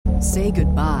Say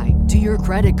goodbye to your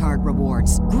credit card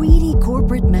rewards. Greedy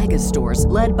corporate mega stores,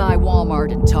 led by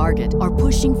Walmart and Target, are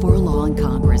pushing for a law in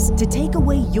Congress to take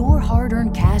away your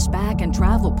hard-earned cash back and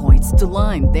travel points to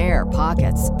line their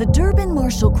pockets. The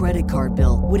Durbin-Marshall credit card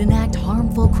bill would enact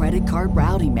harmful credit card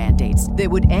routing mandates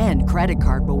that would end credit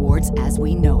card rewards as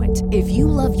we know it. If you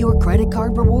love your credit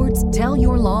card rewards, tell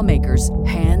your lawmakers,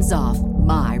 hands off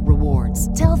my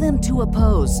rewards. Tell them to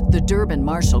oppose the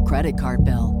Durbin-Marshall credit card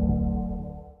bill.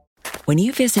 When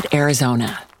you visit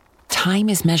Arizona, time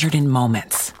is measured in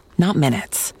moments, not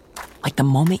minutes. Like the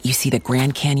moment you see the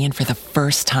Grand Canyon for the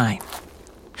first time.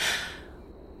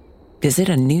 Visit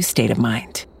a new state of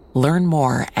mind. Learn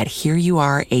more at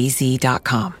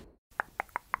hereyouareaz.com.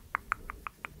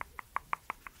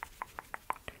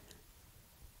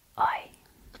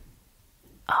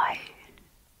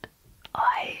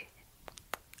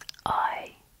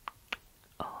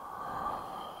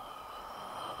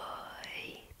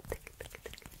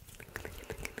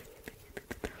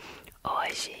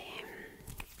 Hoje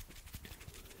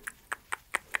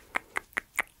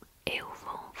eu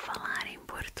vou falar em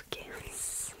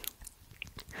português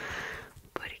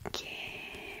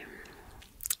porque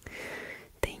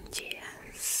tem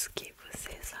dias que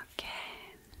você só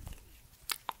quer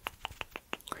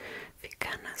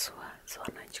ficar na sua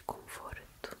zona de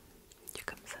conforto,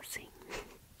 digamos assim.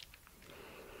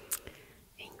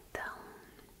 Então,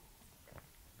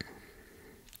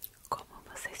 como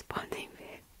vocês podem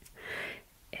ver,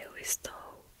 eu estou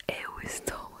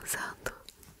usando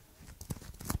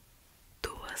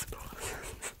duas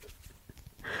blusas.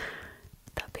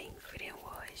 Tá bem frio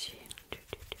hoje.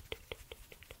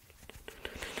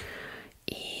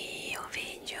 E o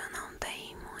vídeo não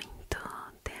tem muito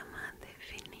tema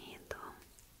definido,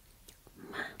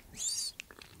 mas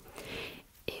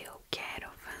eu quero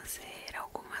fazer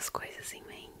algumas coisas em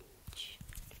mente.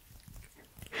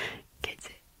 Quer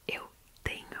dizer, eu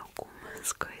tenho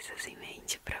algumas coisas em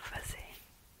mente pra fazer.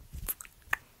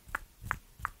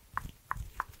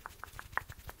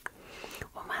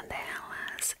 Uma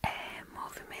delas é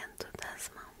movimentos das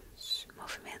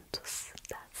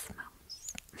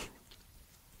mãos.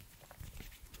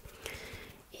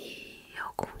 E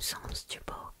alguns sons de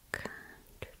boca.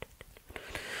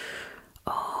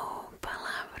 Ou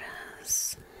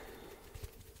palavras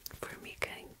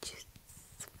formigantes.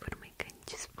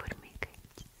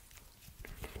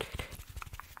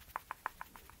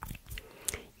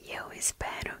 E eu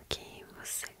espero que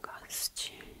você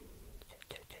goste.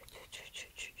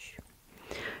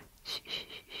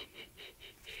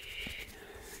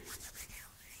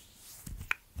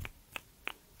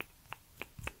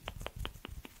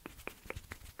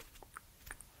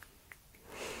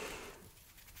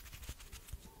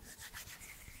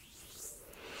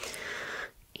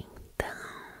 Então,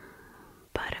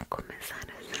 para começar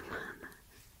a semana,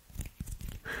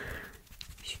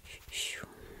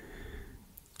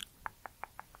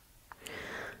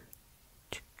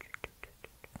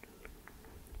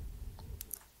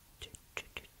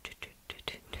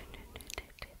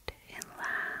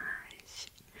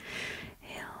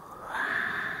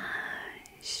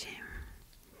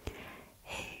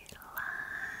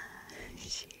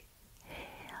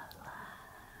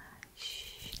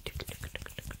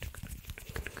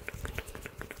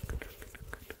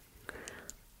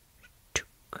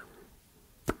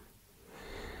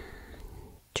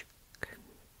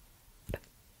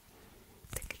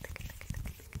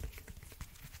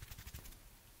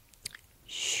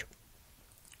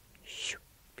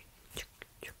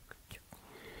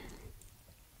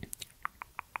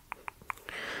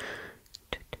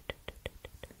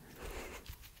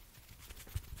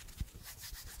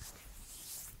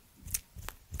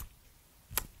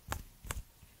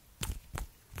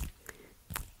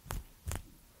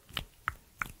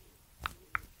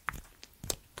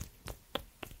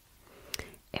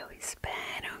 eu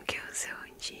espero que o seu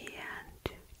dia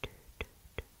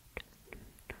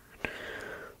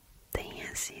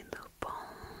tenha sido bom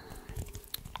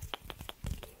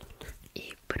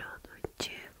e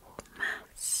produtivo,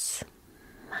 mas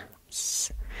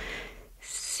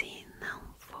se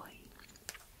não foi,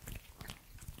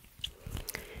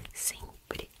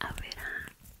 sempre haverá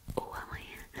o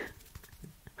amanhã.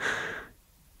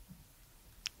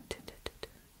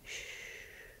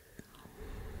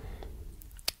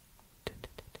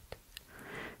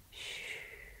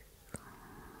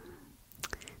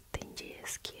 Tem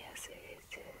dias que às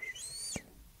vezes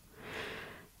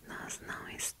nós não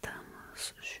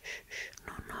estamos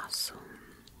no nosso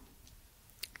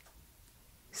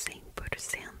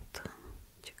 100%,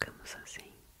 digamos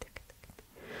assim.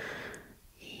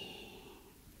 E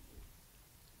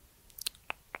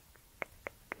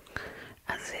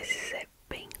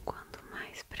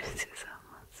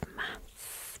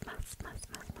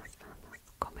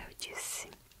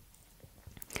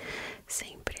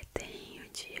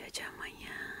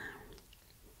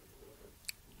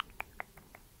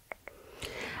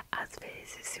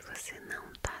vezes, se você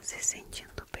não tá se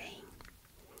sentindo bem,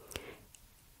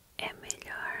 é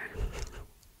melhor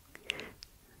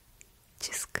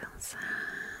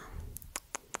descansar,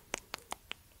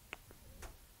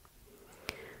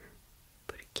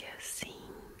 porque assim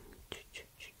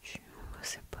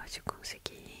você pode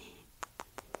conseguir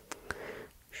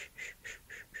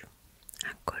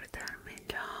acordar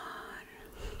melhor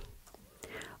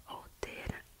ou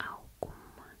ter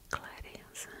alguma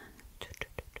clareza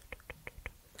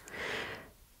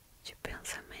de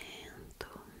pensamento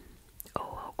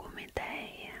ou alguma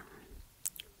ideia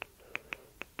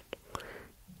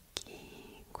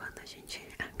que quando a gente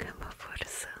acaba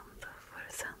forçando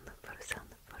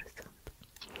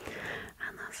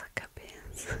a nossa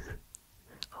cabeça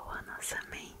ou a nossa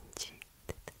mente,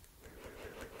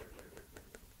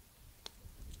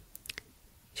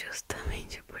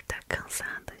 justamente por estar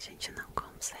cansada, a gente não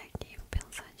consegue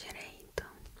pensar direito.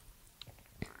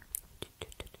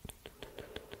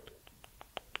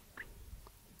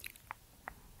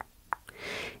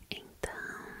 Então,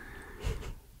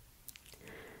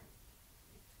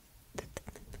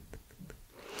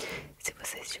 se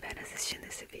você estiver assistindo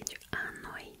esse vídeo à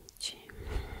noite,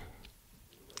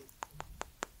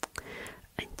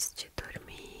 antes de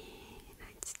dormir,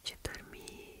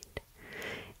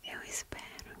 eu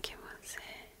espero que você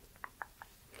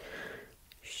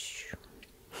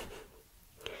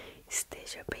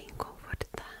esteja bem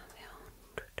confortável,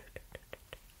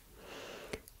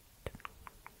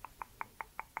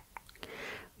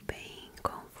 bem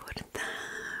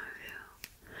confortável,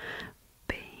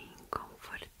 bem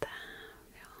confortável.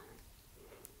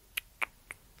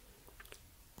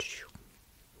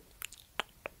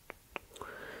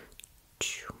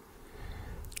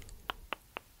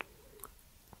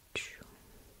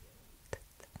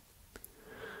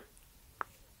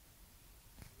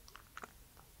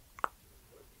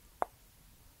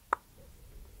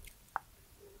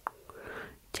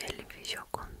 De alívio ao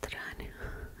contrário.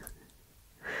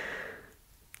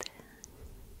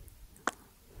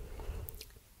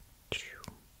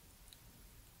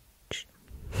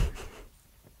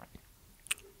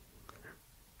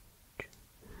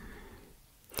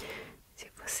 Se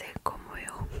você é como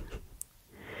eu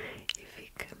e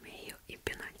fica meio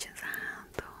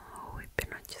hipnotizado ou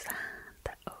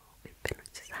hipnotizada ou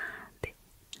hipnotizada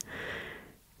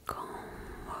com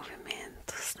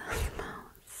movimentos das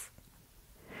mãos,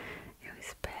 eu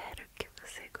espero que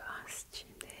você goste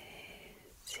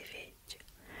desse vídeo.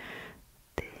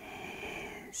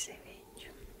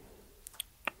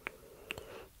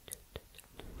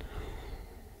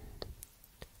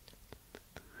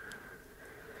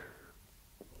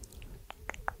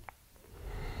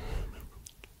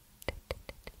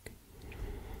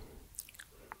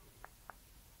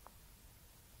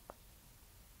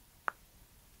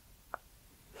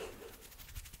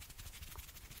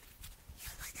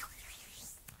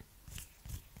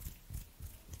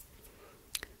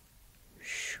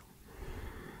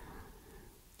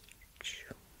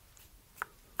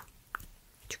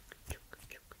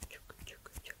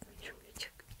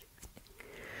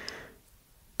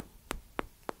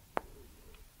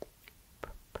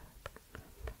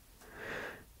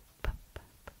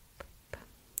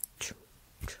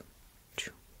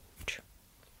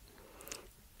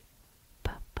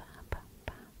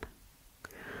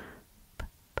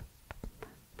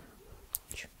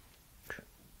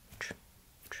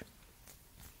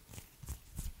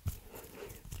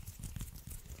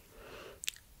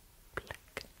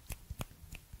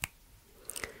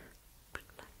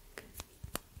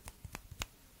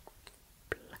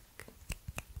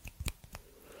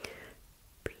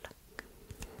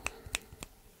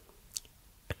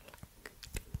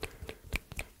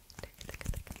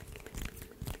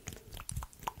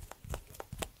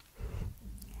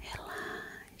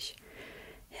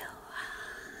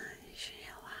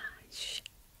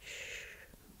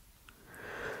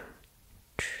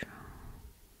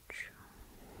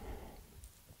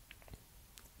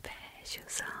 Feche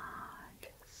os olhos. Feche os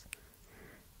olhos.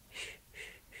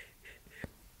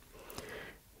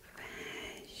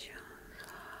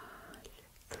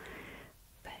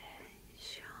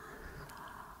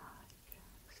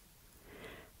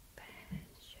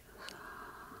 Feche os olhos. Feche os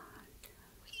olhos.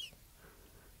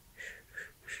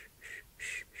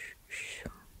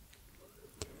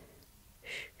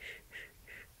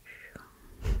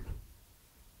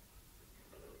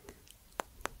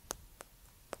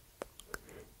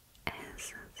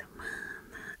 Essa é uma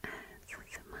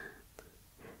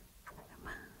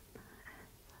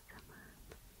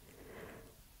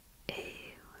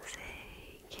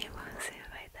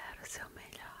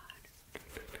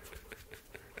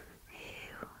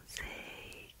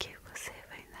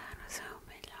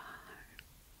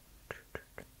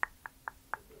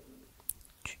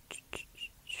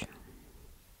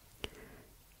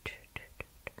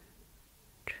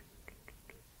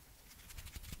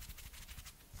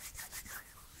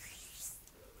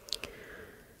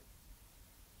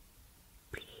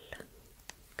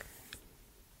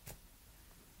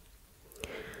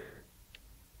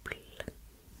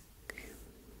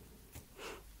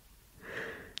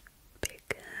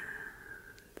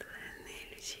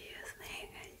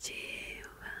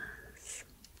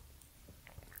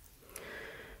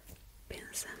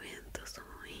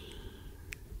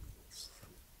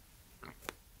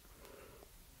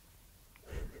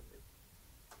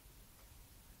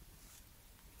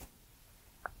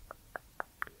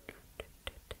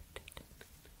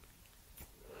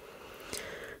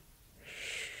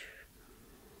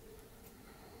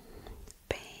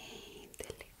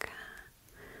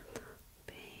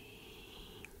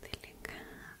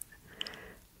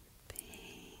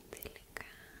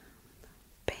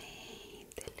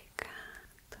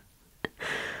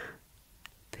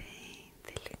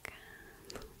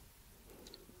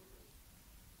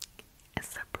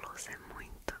voz é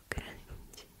muito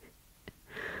grande.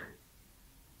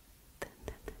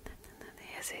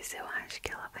 E às vezes eu acho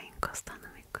que ela vai encostar no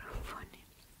microfone.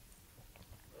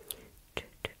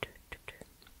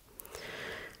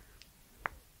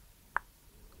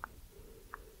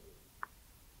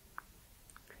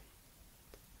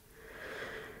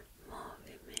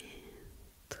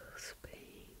 Movimentos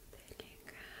bem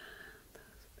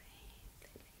delicados, bem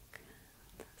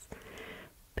delicados,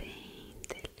 bem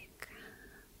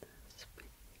delicados,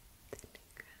 bem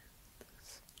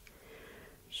delicados.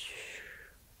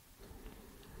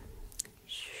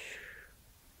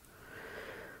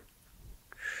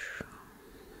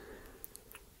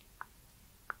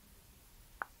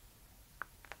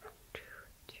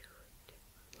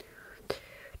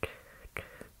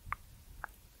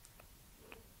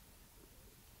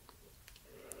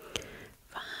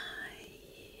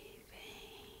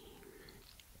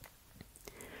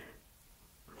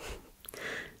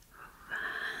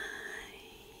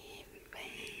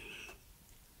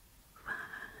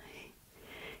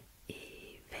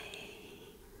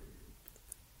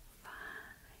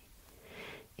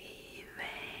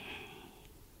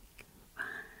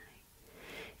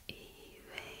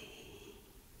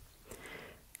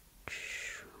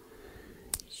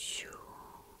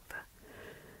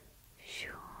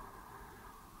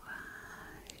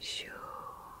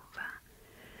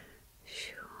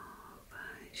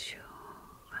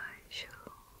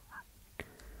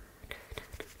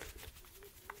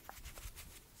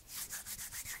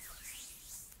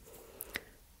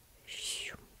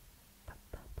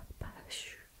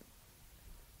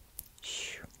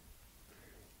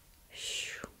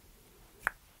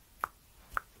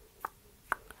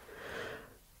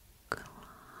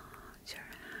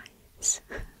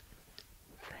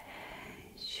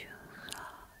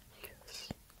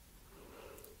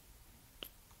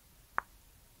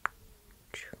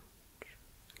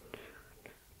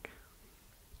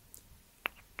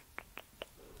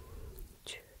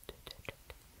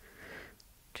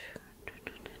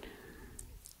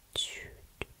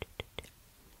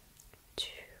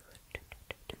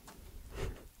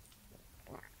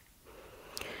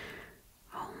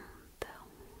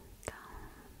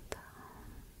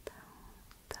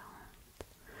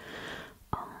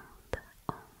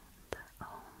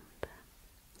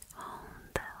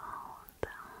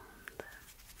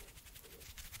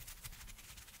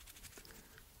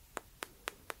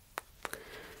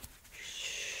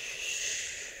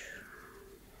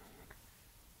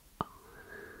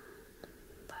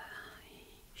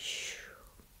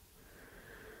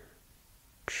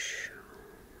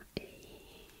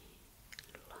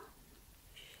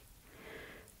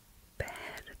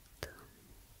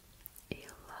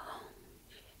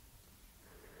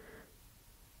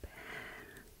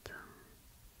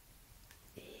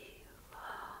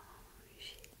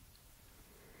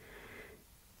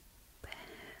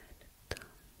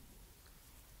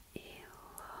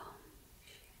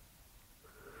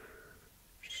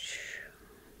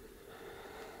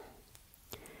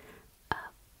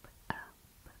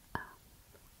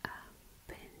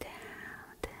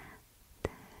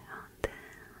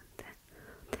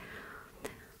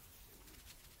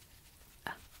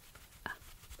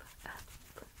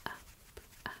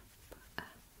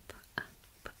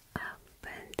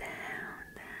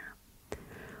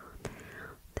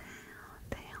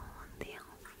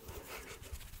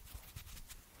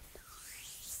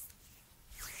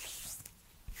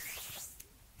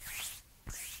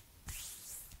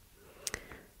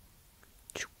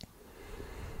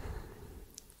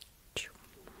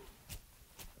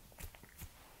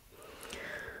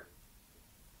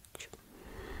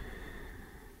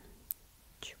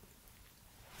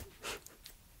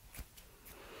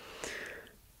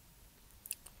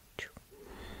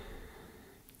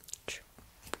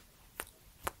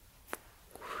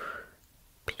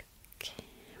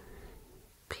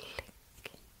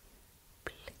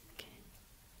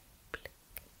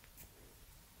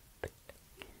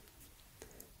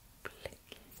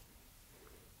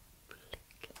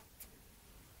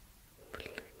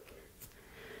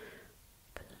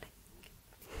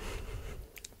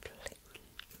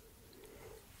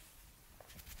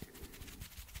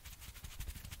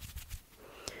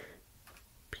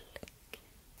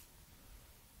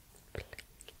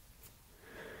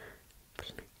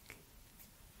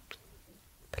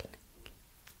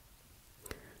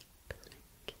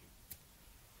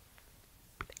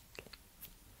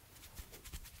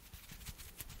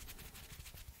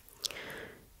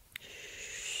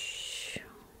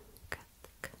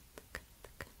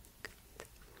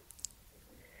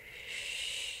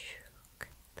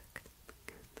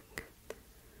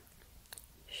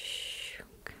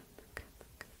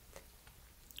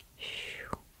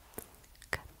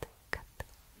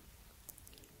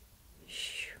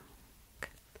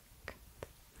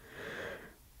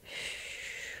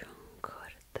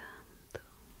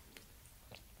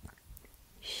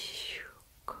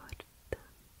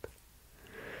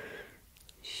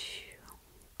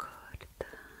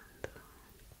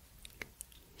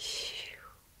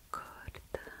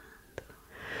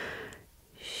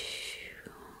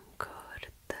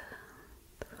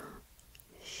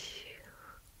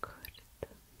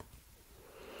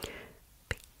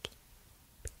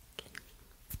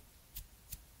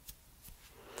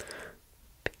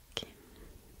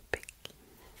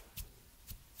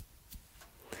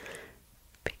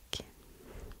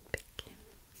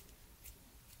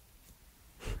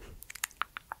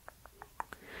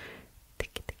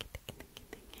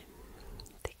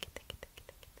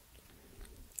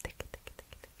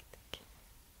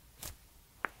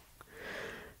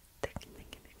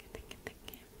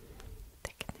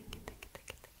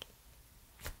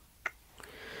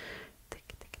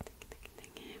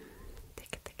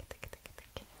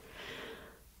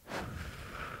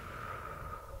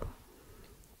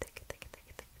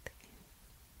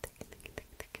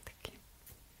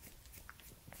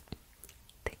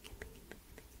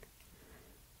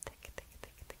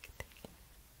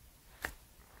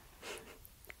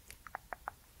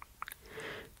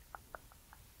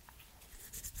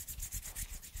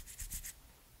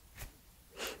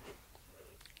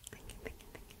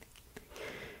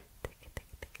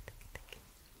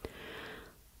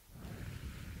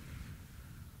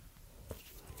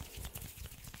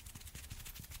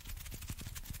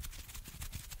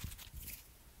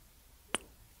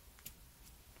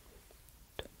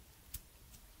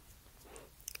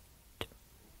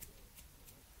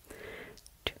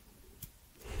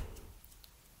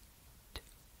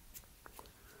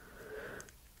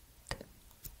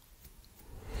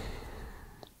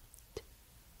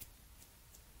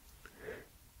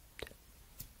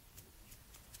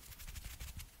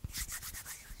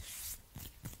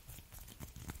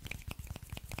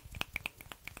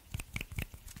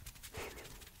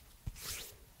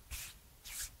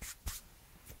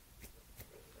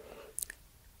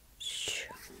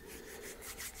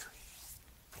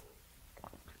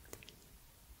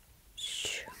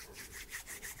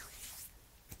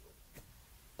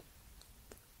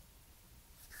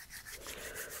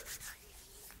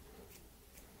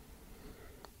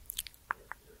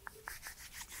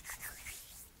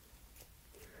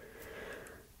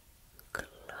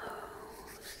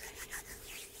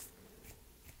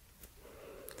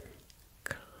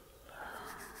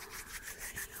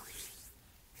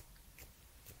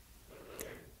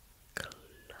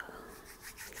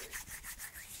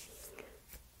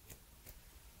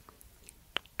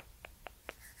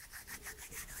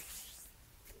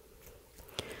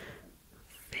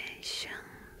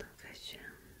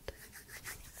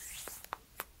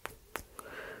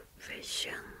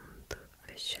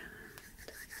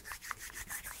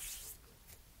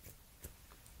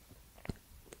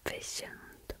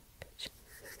 fechando.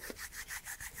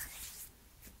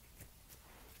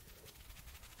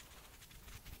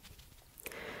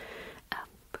 Up,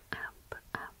 up,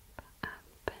 up,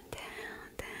 up and down,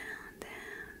 down,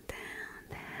 down, down,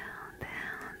 down,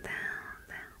 down, down,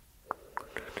 down.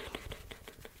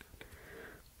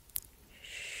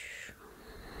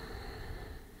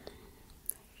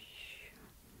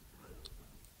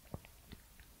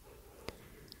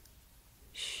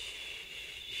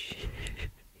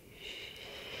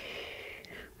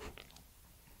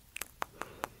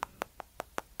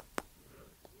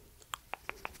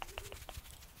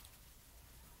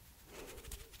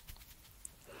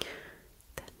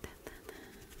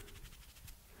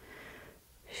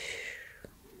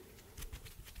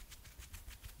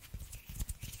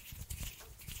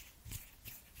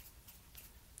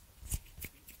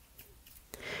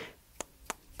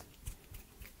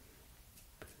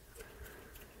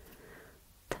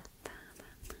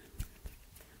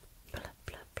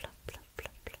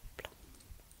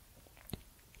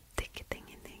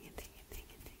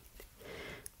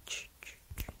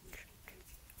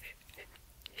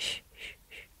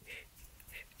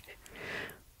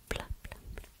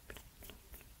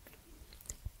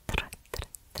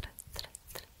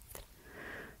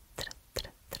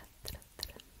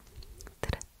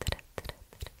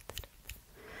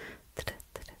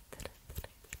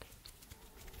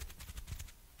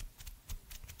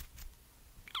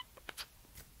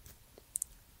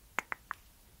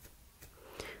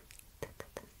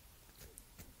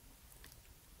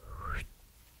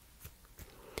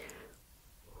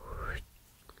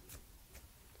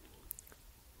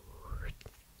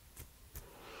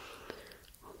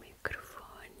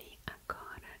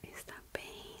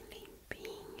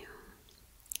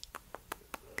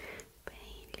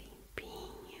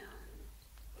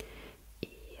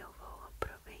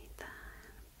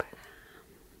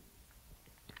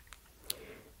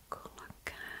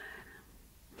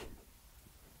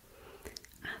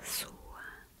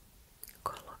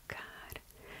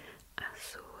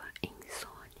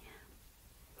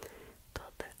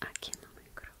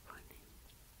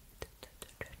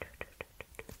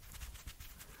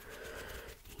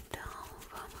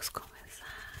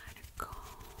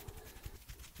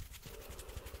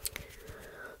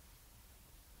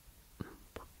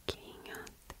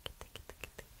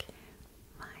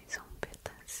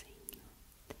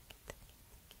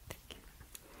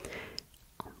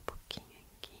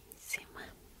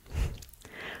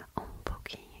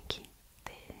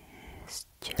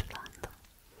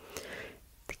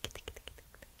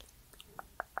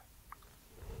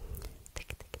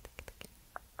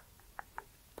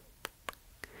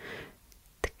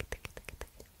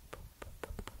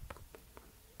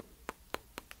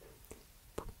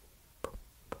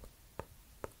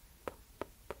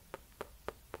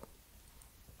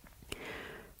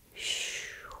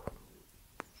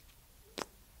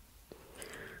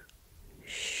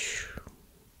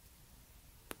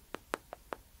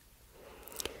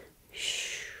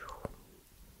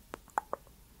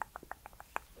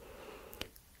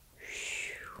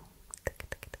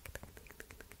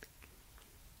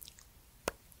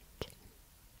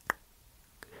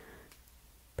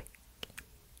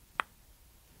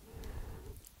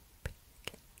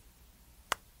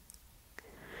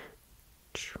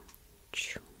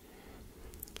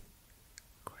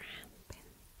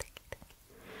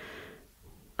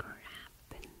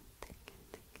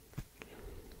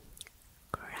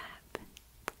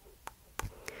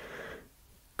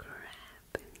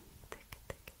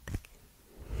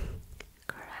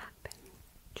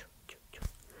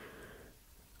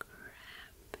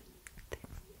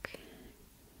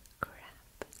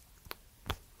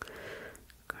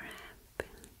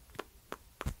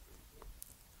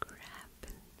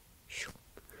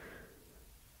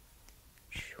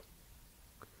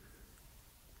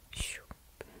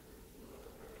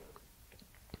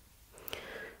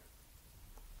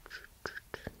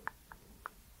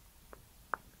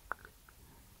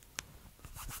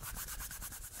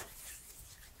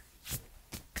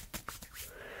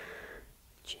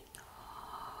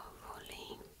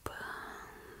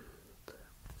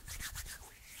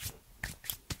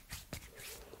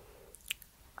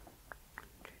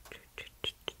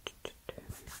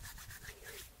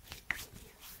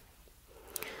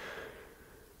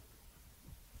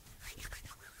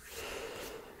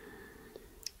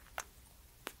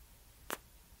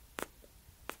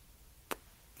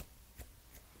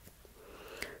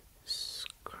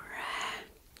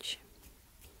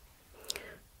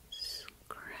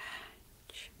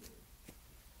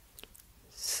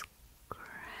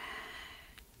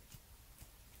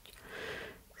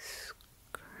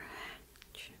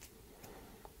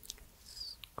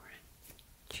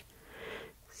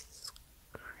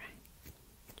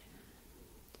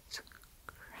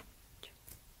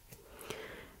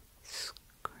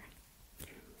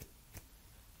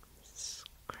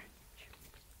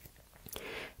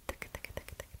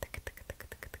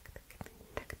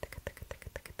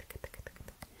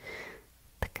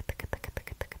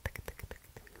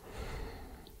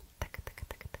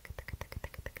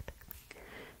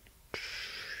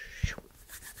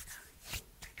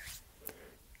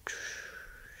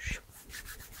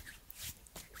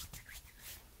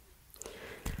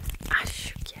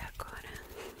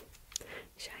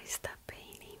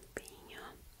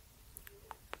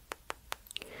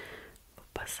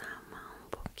 passar a mão um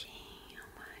pouquinho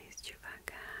mais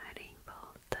devagar em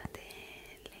volta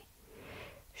dele.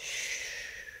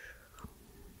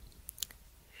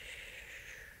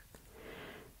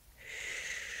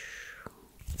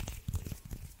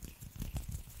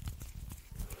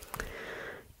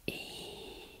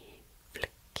 E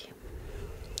flick,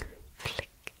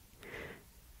 flick,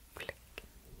 flick,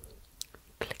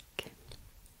 flick,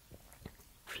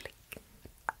 flick, flick,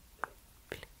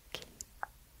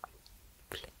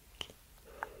 flick, flick.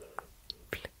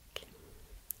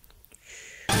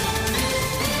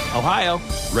 Ohio,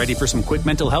 ready for some quick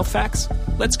mental health facts?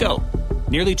 Let's go.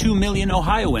 Nearly 2 million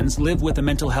Ohioans live with a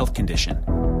mental health condition.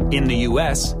 In the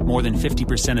U.S., more than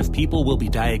 50% of people will be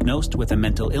diagnosed with a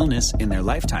mental illness in their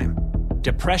lifetime.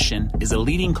 Depression is a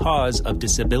leading cause of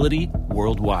disability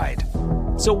worldwide.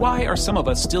 So why are some of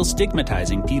us still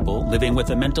stigmatizing people living with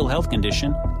a mental health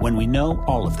condition when we know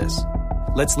all of this?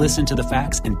 Let's listen to the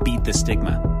facts and beat the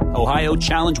stigma. Ohio,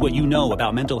 challenge what you know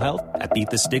about mental health at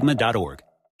beatthestigma.org.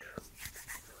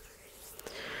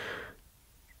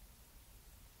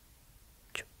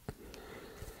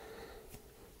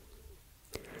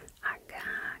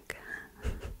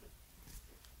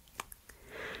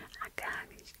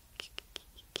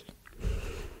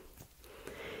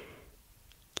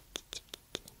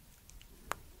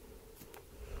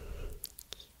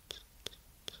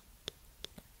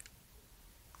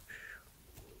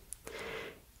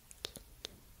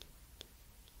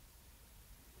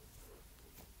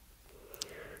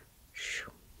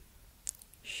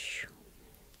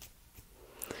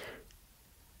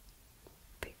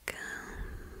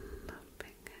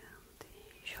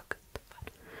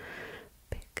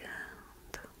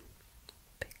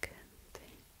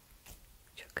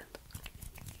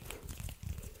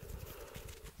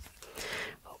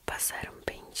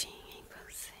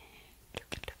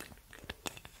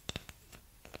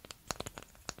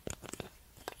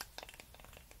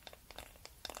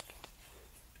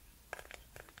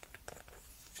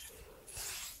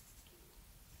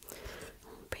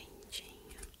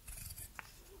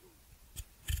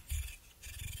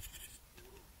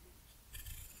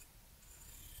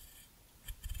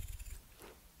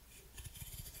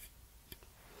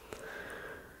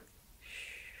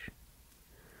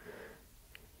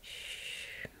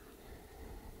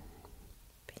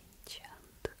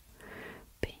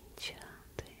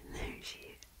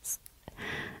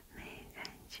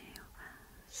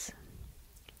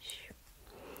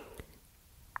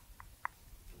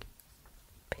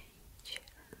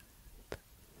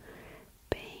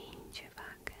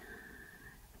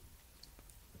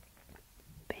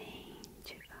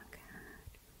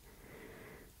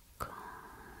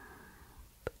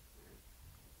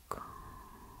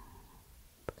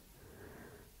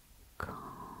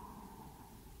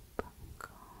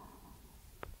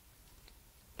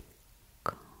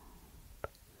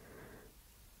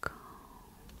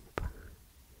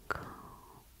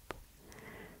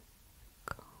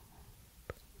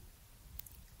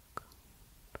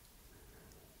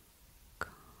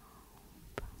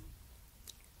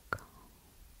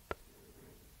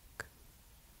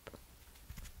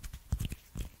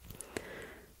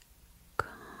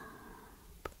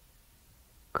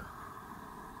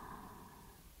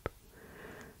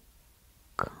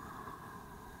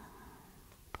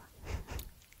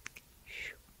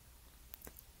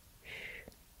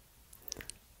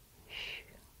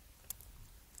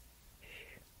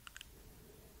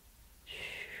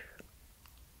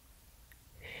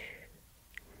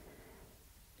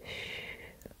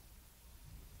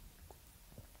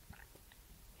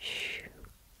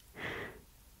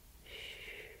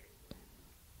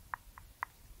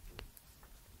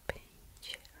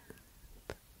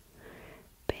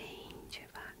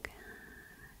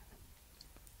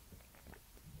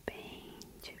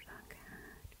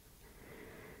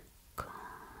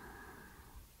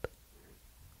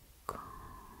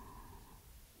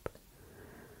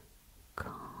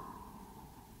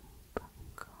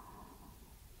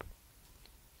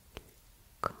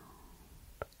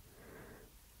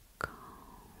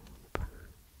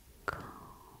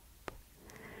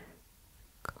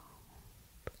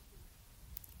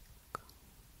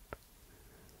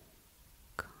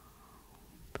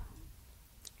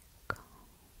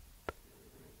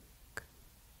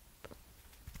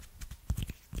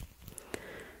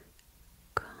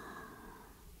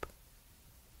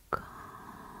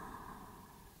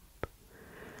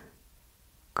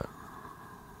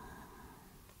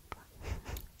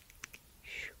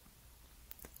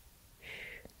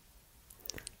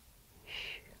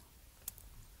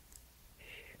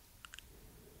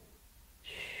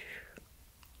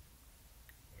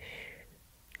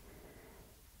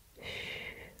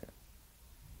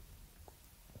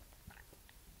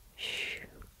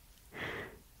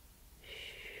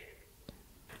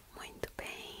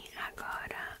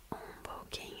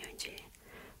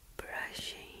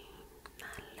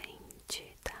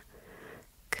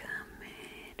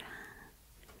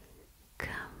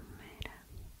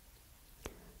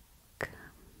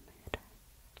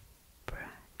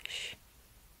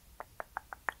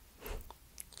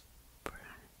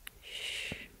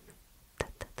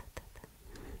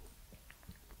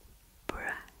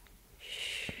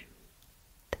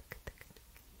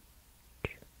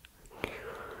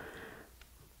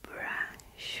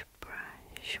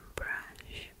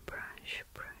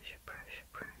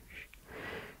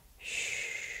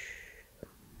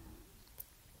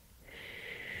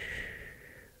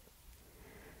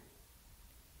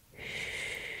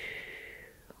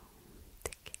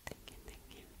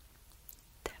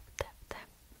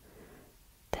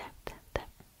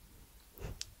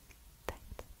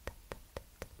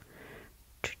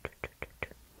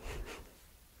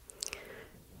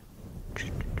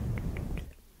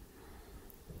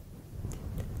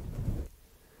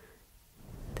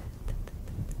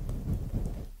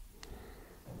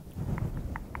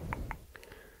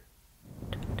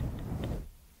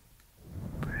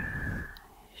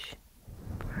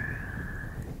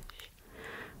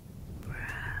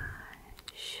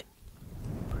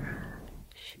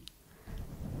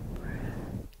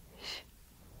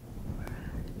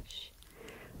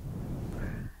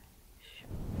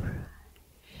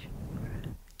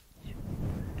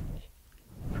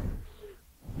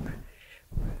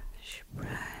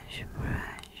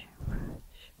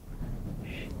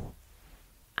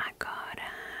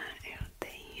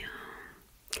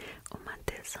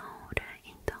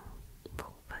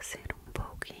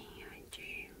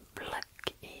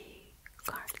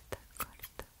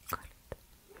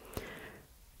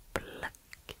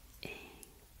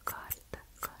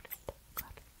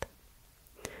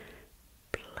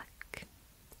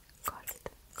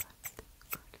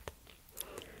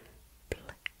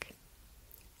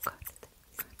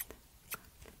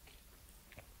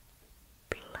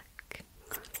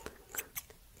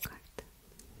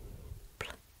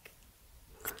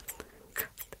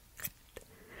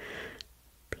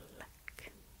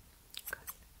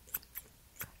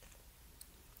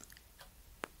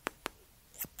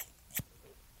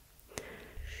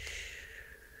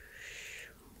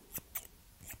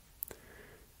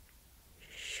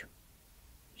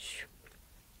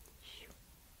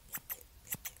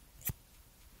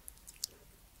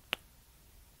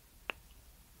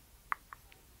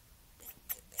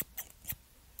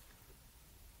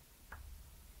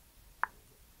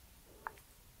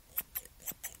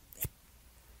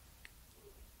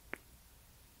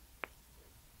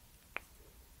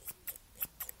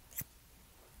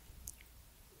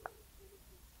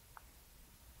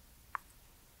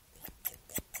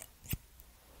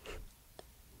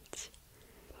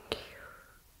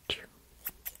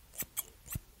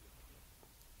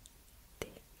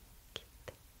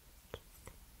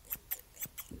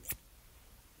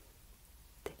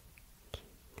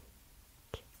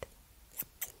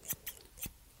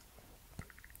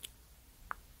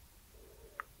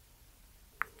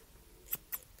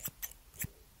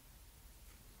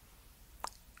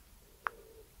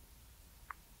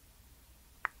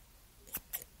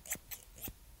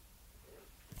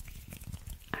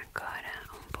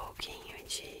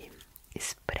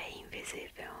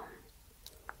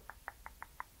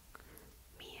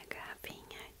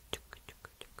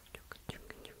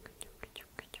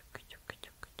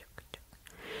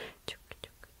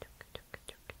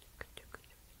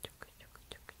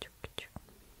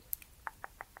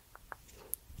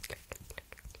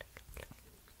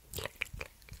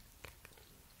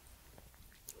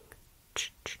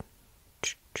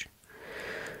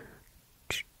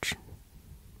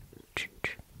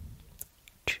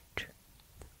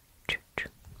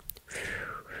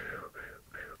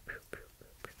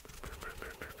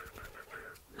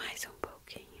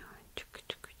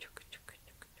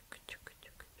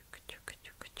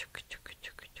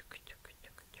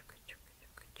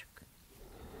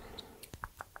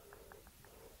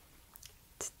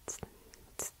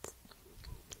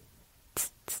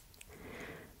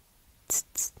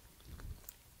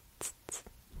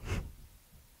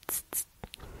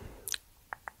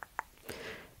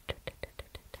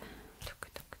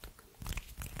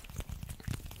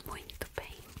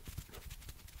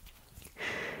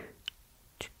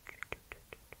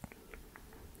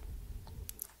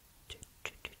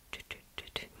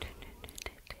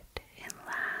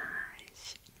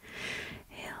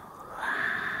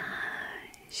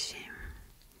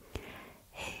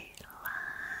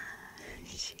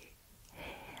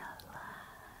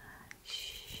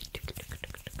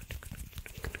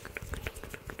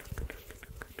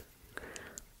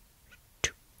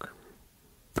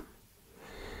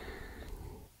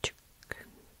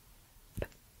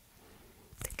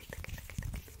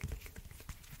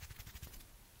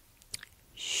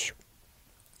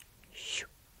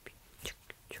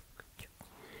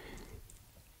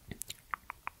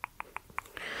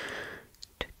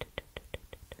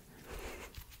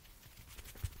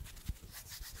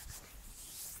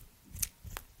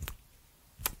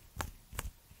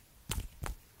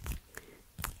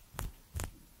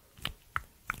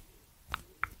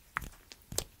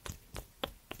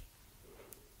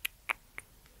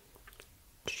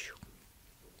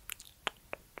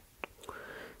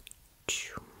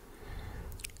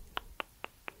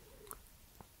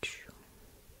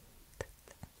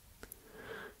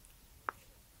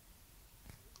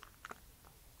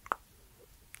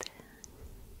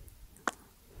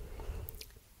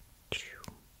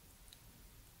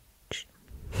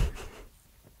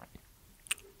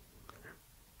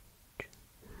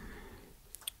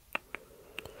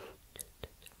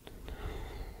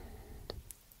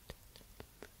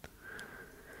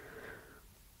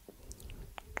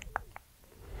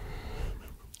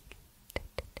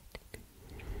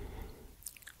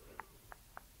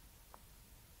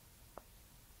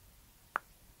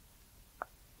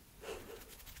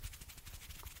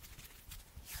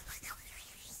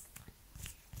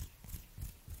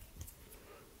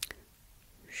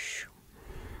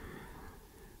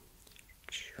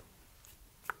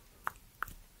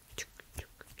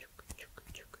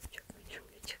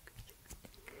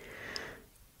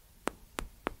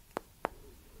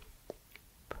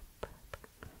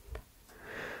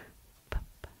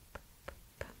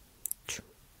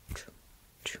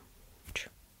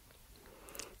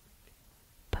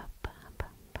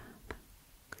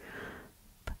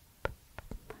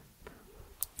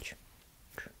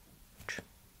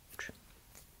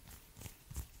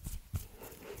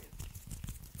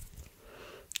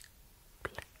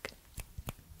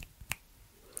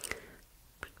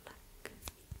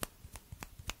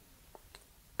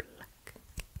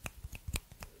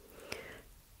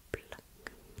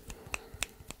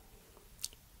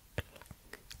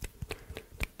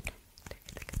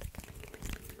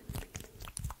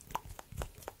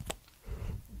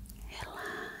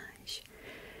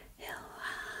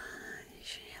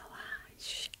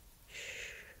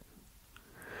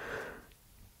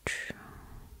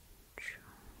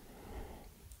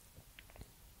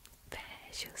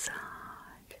 Feche os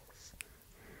olhos.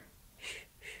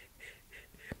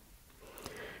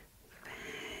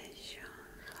 Feche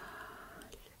os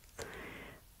olhos.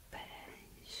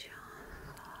 Feche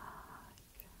os olhos.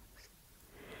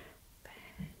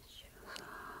 Feche os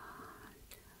olhos.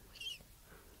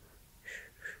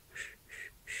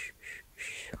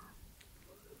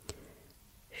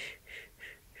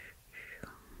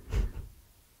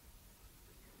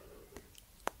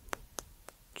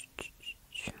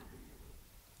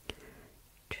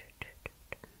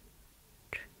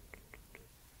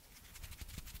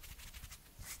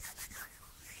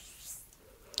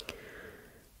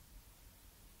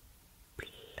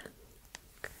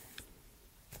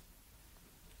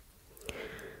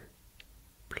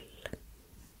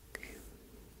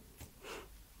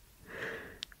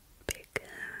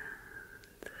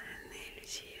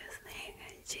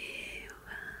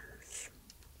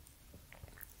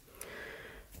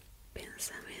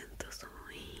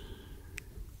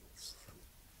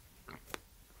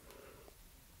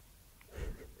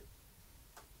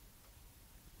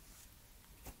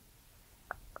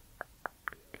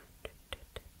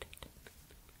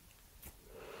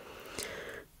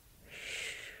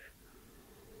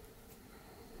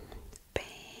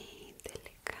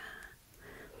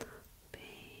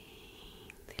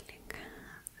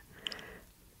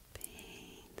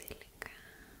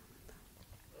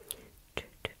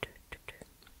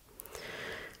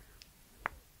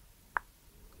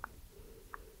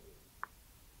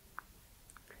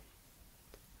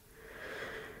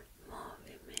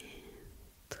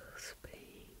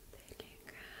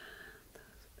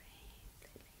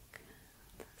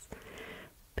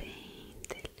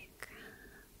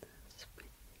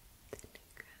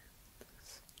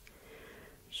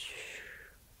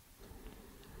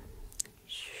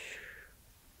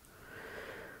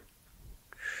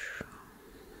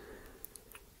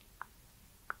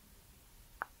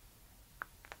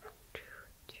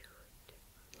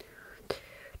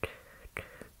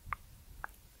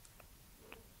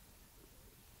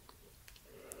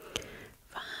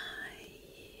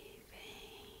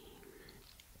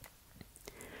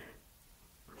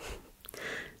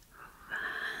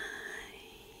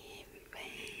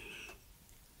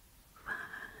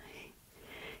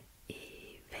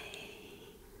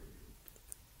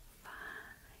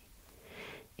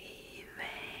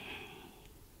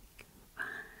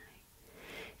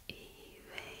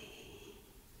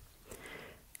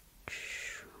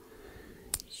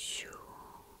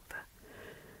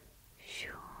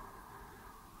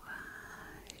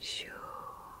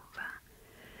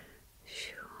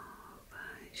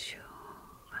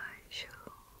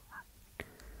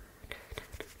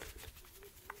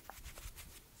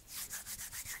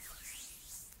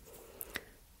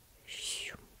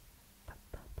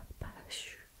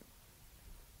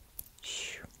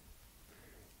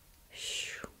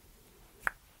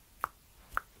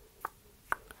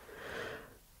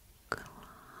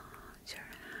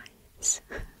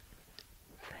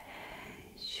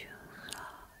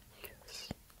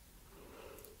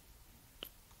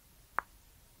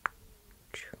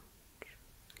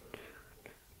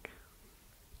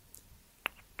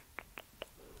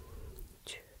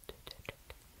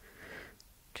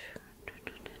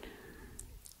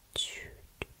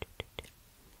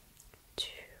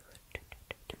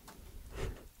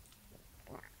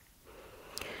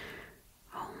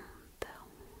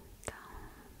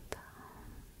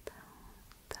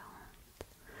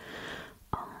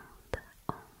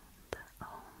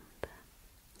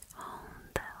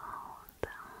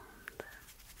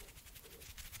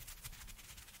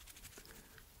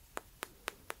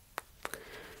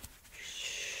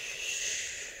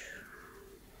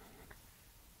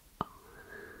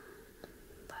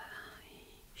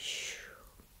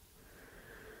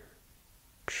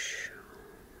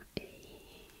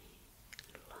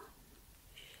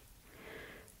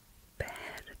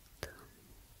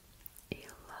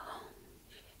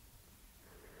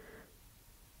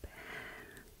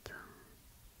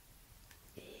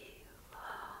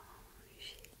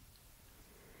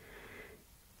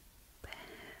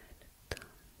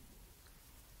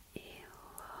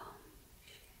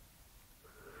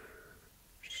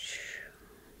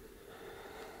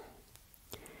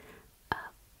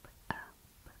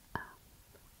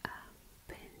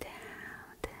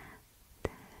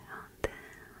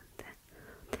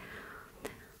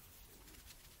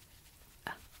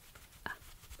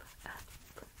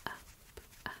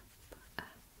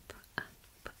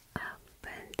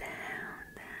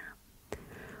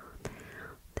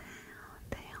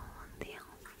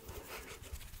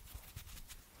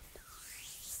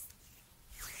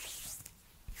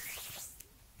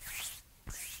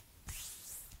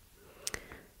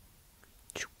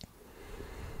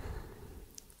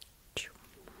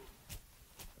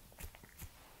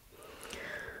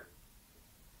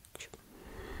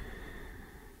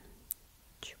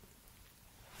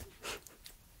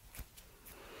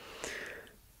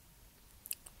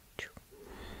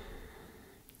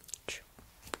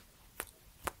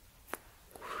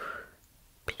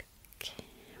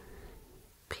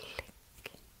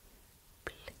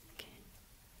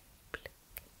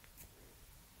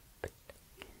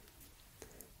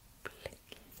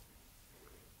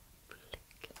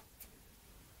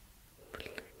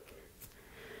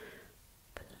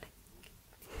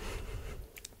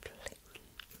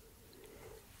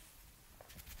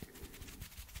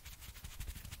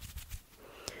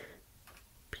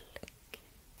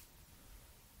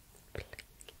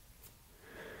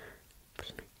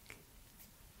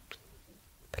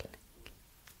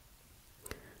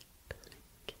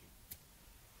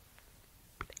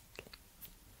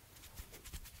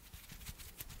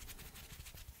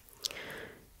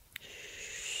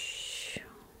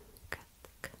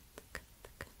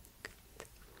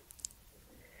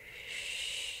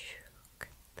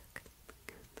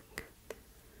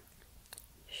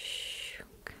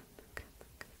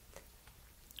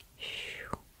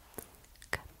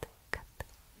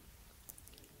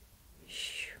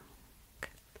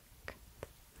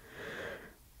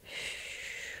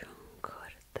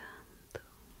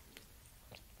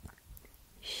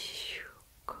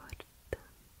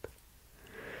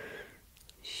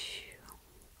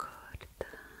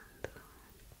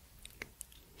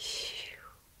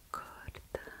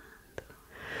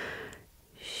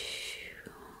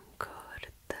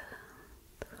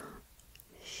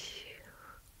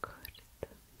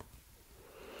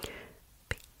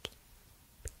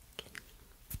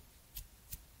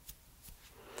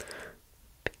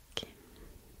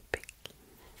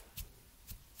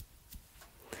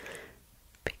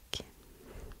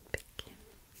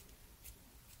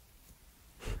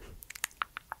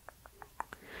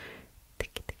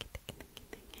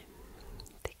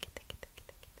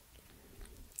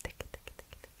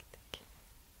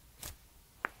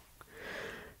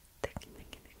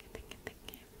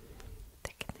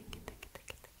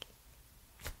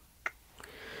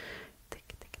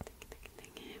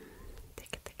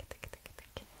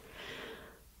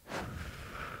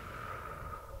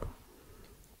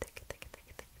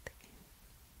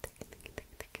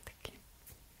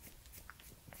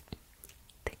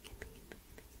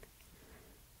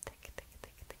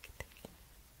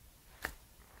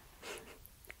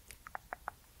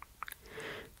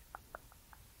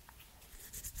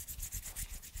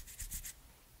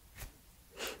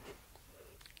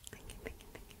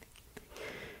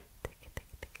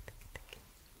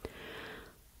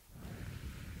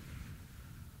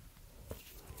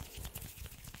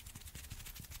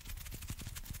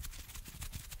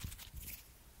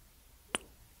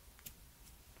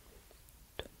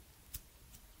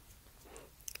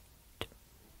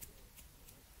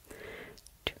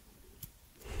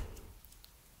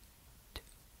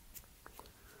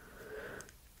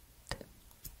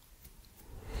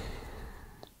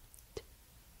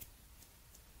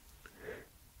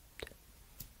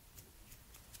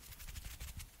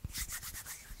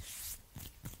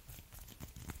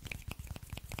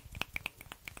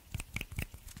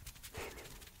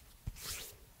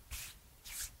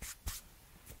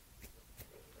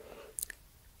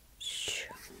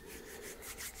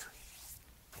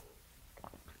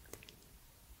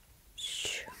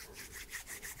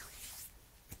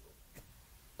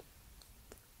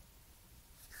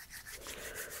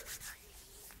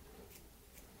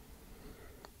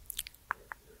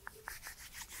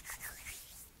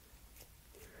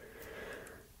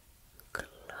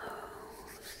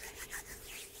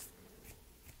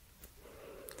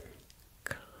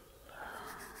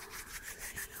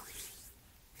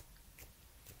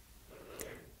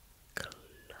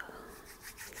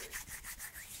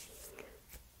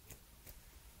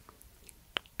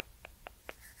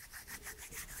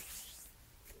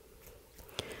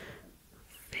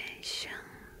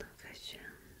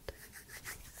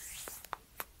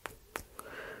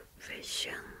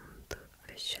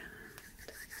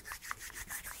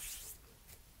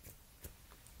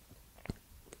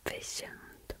 fechando.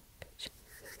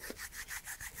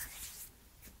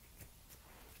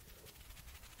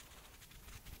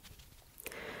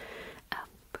 Up,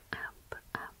 up,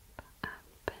 up,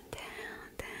 up, and down,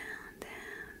 down,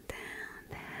 down, down,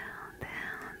 down,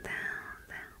 down, down,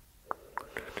 down.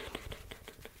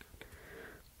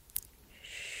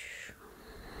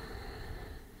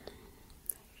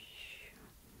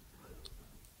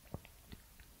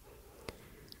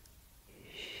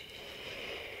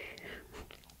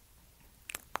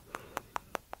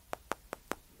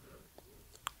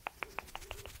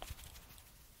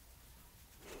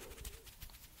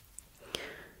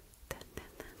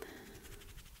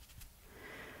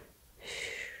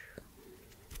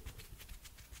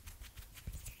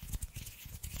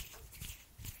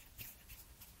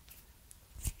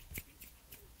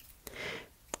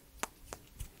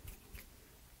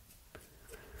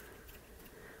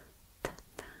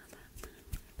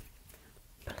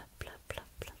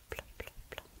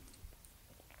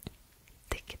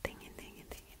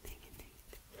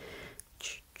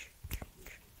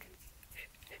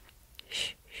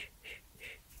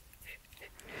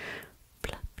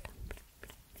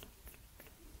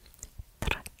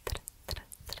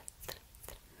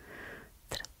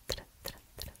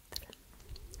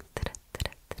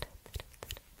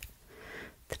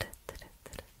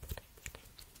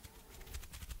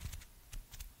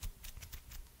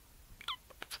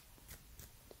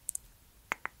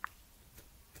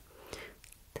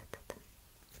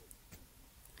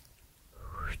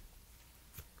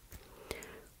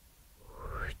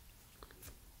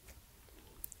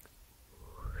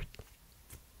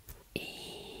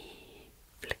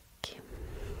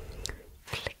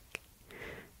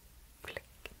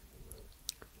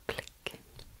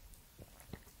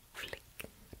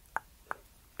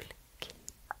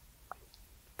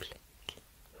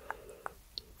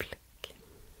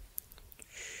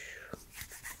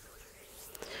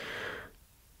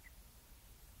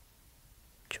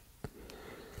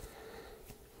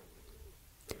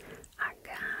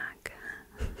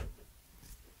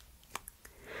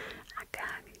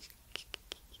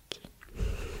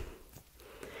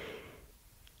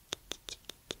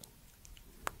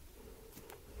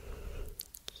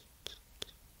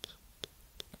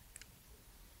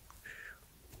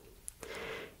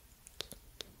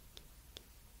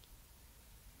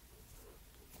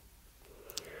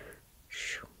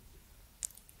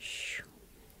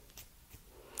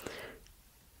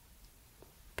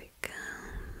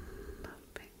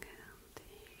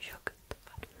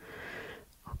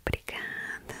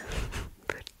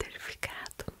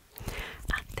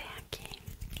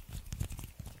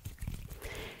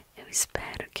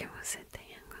 Espero que você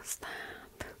tenha gostado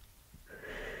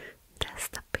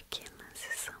desta pequena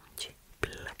sessão de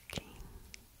plucking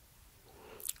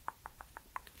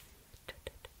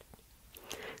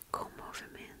com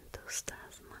movimentos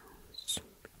das mãos.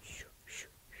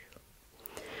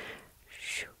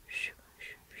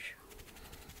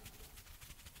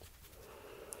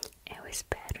 Eu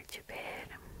espero te ver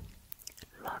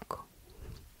logo,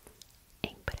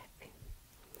 em breve.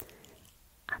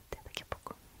 Até daqui a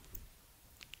pouco.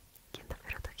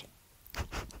 Quinta-feira eu tô aqui.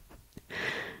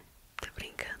 Tô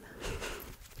brincando.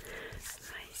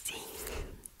 Mas sim,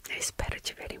 eu espero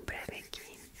te ver em breve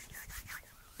aqui.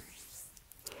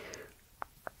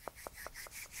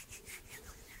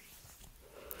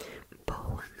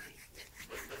 Boa noite.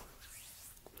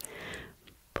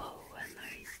 Boa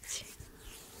noite.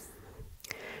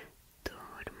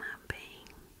 Durma bem.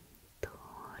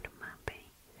 Durma bem.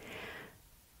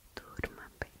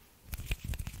 Durma bem.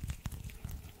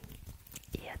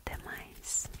 E até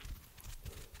mais.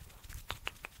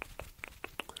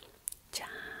 Tchau.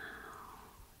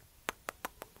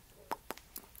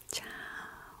 Tchau.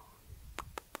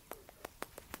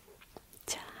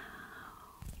 Tchau.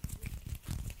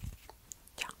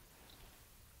 Tchau.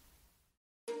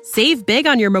 Save big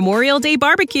on your Memorial Day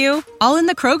barbecue, all in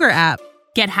the Kroger app.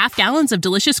 Get half gallons of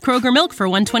delicious Kroger milk for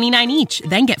 $1.29 each.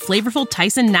 Then get flavorful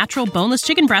Tyson natural boneless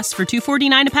chicken breasts for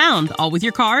 $2.49 a pound, all with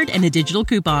your card and a digital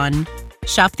coupon.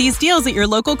 Shop these deals at your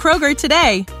local Kroger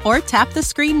today, or tap the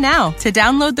screen now to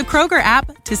download the Kroger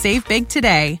app to save big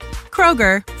today.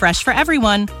 Kroger, fresh for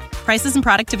everyone. Prices and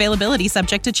product availability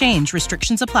subject to change.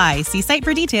 Restrictions apply. See site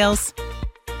for details.